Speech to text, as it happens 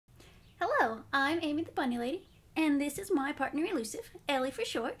Hello, I'm Amy the Bunny Lady, and this is my partner Elusive, Ellie for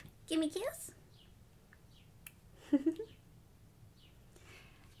short. Gimme kiss.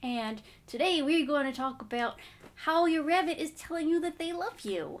 And today we're going to talk about how your rabbit is telling you that they love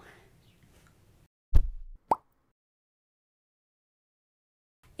you.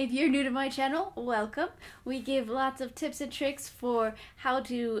 If you're new to my channel, welcome. We give lots of tips and tricks for how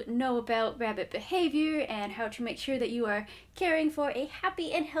to know about rabbit behavior and how to make sure that you are caring for a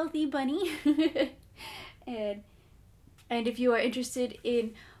happy and healthy bunny. and if you are interested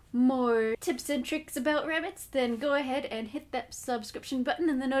in more tips and tricks about rabbits, then go ahead and hit that subscription button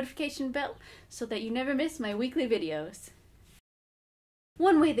and the notification bell so that you never miss my weekly videos.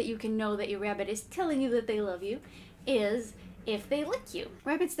 One way that you can know that your rabbit is telling you that they love you is if they lick you.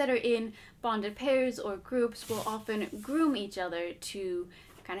 Rabbits that are in bonded pairs or groups will often groom each other to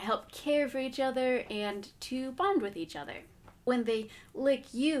kind of help care for each other and to bond with each other. When they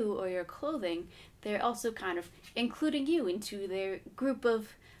lick you or your clothing, they're also kind of including you into their group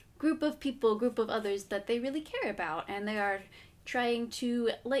of people, group of others that they really care about, and they are trying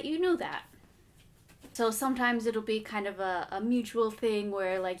to let you know that. So sometimes it'll be kind of a mutual thing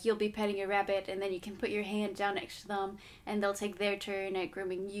where like you'll be petting your rabbit and then you can put your hand down next to them and they'll take their turn at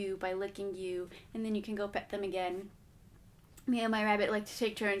grooming you by licking you, and then you can go pet them again. Me and my rabbit like to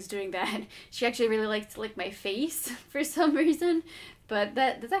take turns doing that. She actually really likes to lick my face for some reason, but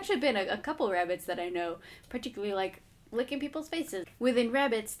there's actually been a couple rabbits that I know particularly like licking people's faces. Within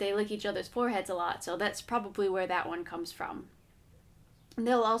rabbits, they lick each other's foreheads a lot, so that's probably where that one comes from.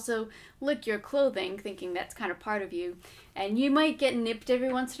 They'll also lick your clothing, thinking that's kind of part of you. And you might get nipped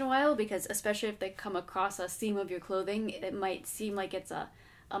every once in a while, because especially if they come across a seam of your clothing, it might seem like it's a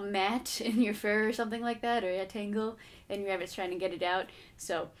mat in your fur or something like that, or a tangle, and your rabbit's trying to get it out.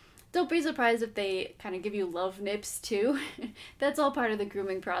 So don't be surprised if they kind of give you love nips too. That's all part of the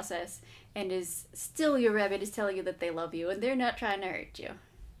grooming process, and is still your rabbit is telling you that they love you, and they're not trying to hurt you.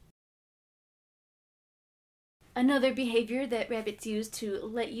 Another behavior that rabbits use to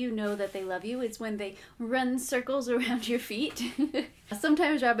let you know that they love you is when they run circles around your feet.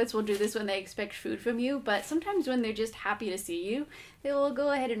 Sometimes rabbits will do this when they expect food from you, but sometimes when they're just happy to see you, they will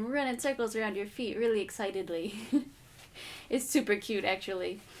go ahead and run in circles around your feet really excitedly. It's super cute,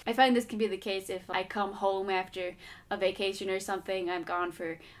 actually. I find this can be the case if I come home after a vacation or something. I'm gone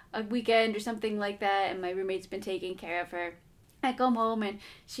for a weekend or something like that, and my roommate's been taking care of her. I come home and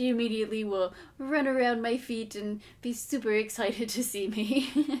she immediately will run around my feet and be super excited to see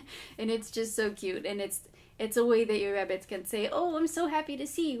me. And it's just so cute, and it's a way that your rabbits can say, "Oh, I'm so happy to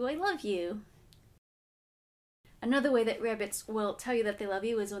see you, I love you." Another way that rabbits will tell you that they love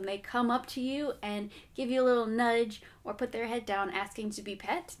you is when they come up to you and give you a little nudge or put their head down asking to be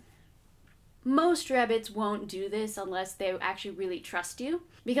pet. Most rabbits won't do this unless they actually really trust you,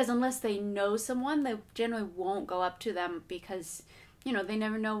 because unless they know someone, they generally won't go up to them, because, you know, they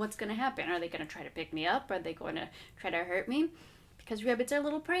never know what's going to happen. Are they going to try to pick me up? Are they going to try to hurt me? Because rabbits are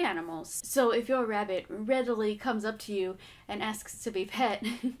little prey animals. So if your rabbit readily comes up to you and asks to be pet,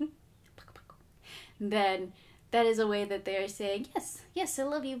 then that is a way that they are saying, yes, I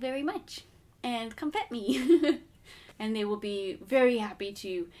love you very much, and come pet me. And they will be very happy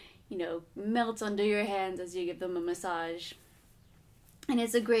to, you know, melt under your hands as you give them a massage. And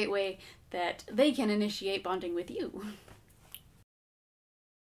it's a great way that they can initiate bonding with you.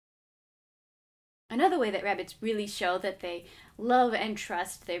 Another way that rabbits really show that they love and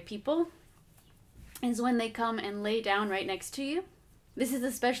trust their people is when they come and lay down right next to you. This is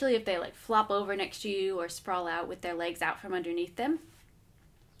especially if they like flop over next to you or sprawl out with their legs out from underneath them.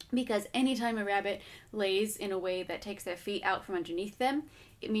 Because anytime a rabbit lays in a way that takes their feet out from underneath them,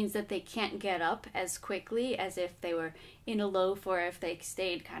 it means that they can't get up as quickly as if they were in a loaf or if they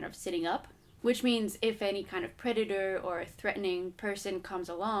stayed kind of sitting up. Which means if any kind of predator or threatening person comes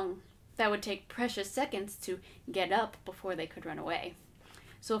along, that would take precious seconds to get up before they could run away.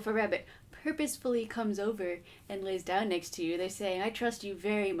 So if a rabbit purposefully comes over and lays down next to you, they're saying, "I trust you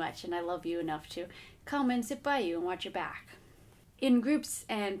very much and I love you enough to come and sit by you and watch your back." In groups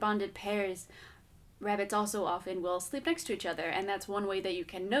and bonded pairs, rabbits also often will sleep next to each other, and that's one way that you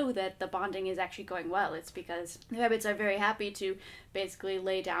can know that the bonding is actually going well. It's because the rabbits are very happy to basically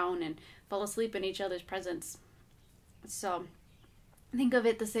lay down and fall asleep in each other's presence. So think of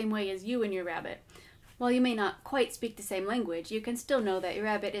it the same way as you and your rabbit. While you may not quite speak the same language, you can still know that your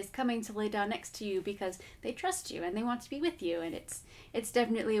rabbit is coming to lay down next to you because they trust you and they want to be with you, and it's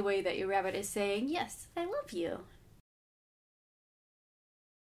definitely a way that your rabbit is saying, "Yes, I love you."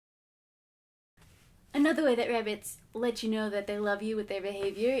 Another way that rabbits let you know that they love you with their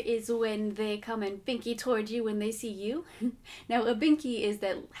behavior is when they come and binky towards you when they see you. Now, a binky is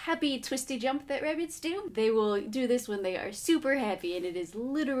that happy twisty jump that rabbits do. They will do this when they are super happy, and it is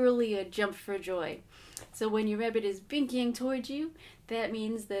literally a jump for joy. So when your rabbit is binkying towards you, that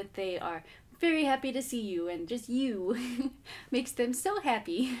means that they are very happy to see you, and just you makes them so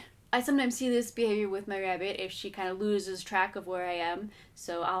happy. I sometimes see this behavior with my rabbit if she kind of loses track of where I am.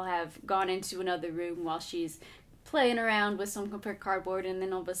 So I'll have gone into another room while she's playing around with some of her cardboard, and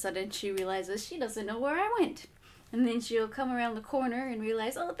then all of a sudden she realizes she doesn't know where I went. And then she'll come around the corner and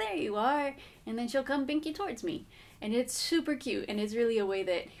realize, oh, there you are. And then she'll come binky towards me. And it's super cute, and it's really a way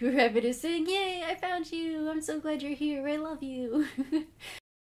that your rabbit is saying, yay, I found you. I'm so glad you're here. I love you.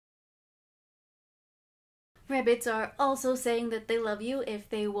 Rabbits are also saying that they love you if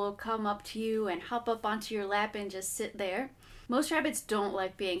they will come up to you and hop up onto your lap and just sit there. Most rabbits don't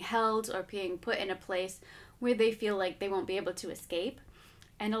like being held or being put in a place where they feel like they won't be able to escape.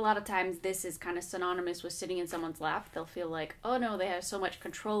 And a lot of times this is kind of synonymous with sitting in someone's lap. They'll feel like, oh no, they have so much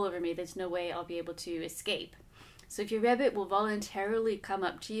control over me, there's no way I'll be able to escape. So if your rabbit will voluntarily come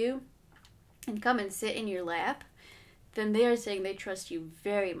up to you and come and sit in your lap, then they are saying they trust you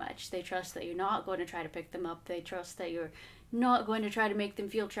very much. They trust that you're not going to try to pick them up. They trust that you're not going to try to make them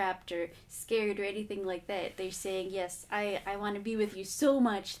feel trapped or scared or anything like that. They're saying, yes, I want to be with you so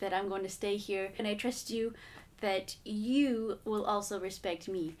much that I'm going to stay here, and I trust you that you will also respect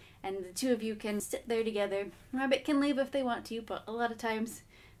me. And the two of you can sit there together. Rabbit can leave if they want to, but a lot of times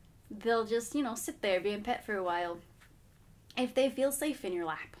they'll just, sit there being pet for a while if they feel safe in your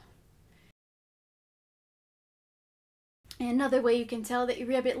lap. Another way you can tell that your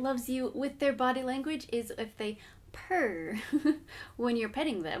rabbit loves you with their body language is if they purr when you're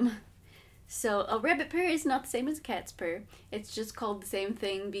petting them. So a rabbit purr is not the same as a cat's purr. It's just called the same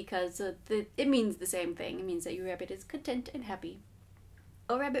thing because it means the same thing. It means that your rabbit is content and happy.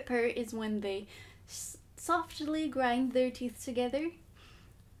 A rabbit purr is when they softly grind their teeth together.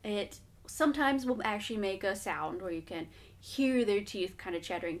 It sometimes will actually make a sound where you can hear their teeth kind of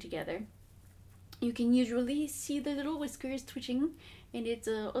chattering together. You can usually see the little whiskers twitching, and it's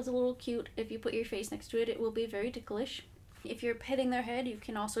a little cute. If you put your face next to it, it will be very ticklish. If you're petting their head, you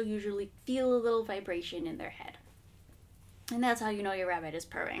can also usually feel a little vibration in their head. And that's how you know your rabbit is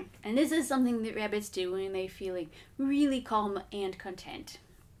purring. And this is something that rabbits do when they're feeling really calm and content.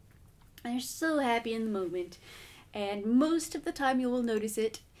 They're so happy in the moment, and most of the time you will notice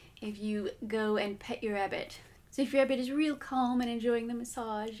it if you go and pet your rabbit. So if your rabbit is real calm and enjoying the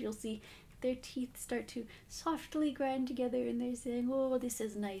massage, you'll see their teeth start to softly grind together, and they're saying, oh, this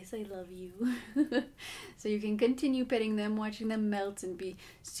is nice, I love you. So you can continue petting them, watching them melt, and be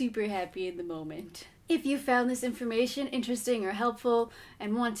super happy in the moment. If you found this information interesting or helpful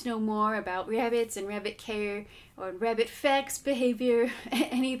and want to know more about rabbits and rabbit care or rabbit facts, behavior,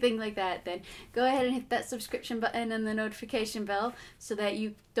 anything like that, then go ahead and hit that subscription button and the notification bell so that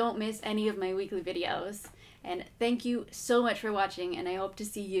you don't miss any of my weekly videos. And thank you so much for watching, and I hope to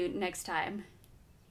see you next time.